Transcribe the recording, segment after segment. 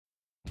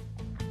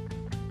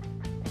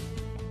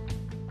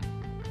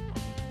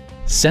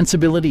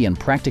Sensibility and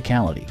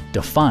practicality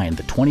define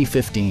the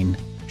 2015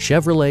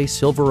 Chevrolet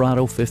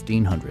Silverado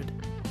 1500.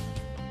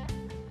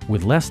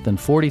 With less than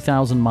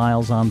 40,000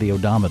 miles on the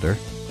odometer,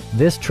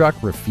 this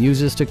truck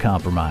refuses to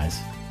compromise.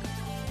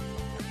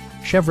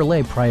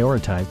 Chevrolet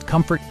prioritized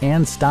comfort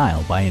and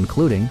style by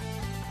including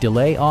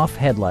delay-off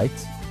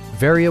headlights,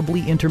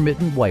 variably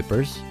intermittent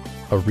wipers,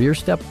 a rear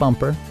step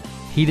bumper,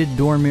 heated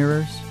door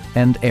mirrors,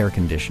 and air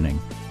conditioning.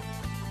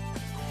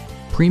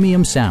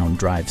 Premium sound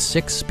drives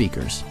 6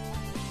 speakers,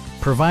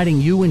 providing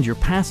you and your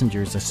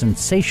passengers a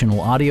sensational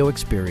audio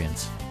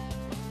experience.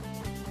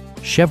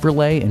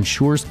 Chevrolet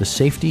ensures the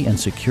safety and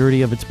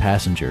security of its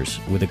passengers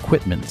with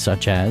equipment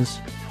such as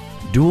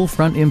dual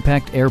front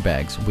impact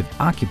airbags with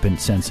occupant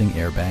sensing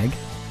airbag,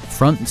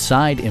 front and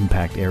side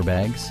impact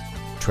airbags,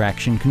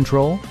 traction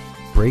control,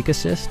 brake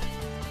assist,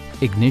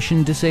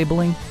 ignition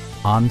disabling,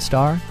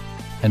 OnStar,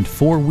 and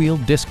 4-wheel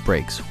disc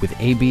brakes with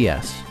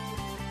ABS.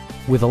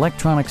 With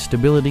electronic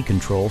stability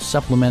control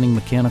supplementing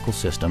mechanical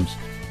systems,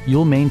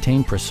 you'll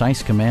maintain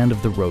precise command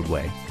of the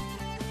roadway.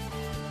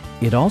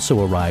 It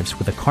also arrives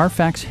with a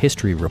Carfax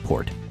history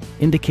report,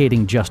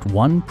 indicating just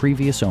one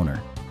previous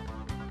owner.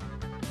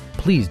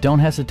 Please don't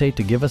hesitate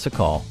to give us a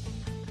call.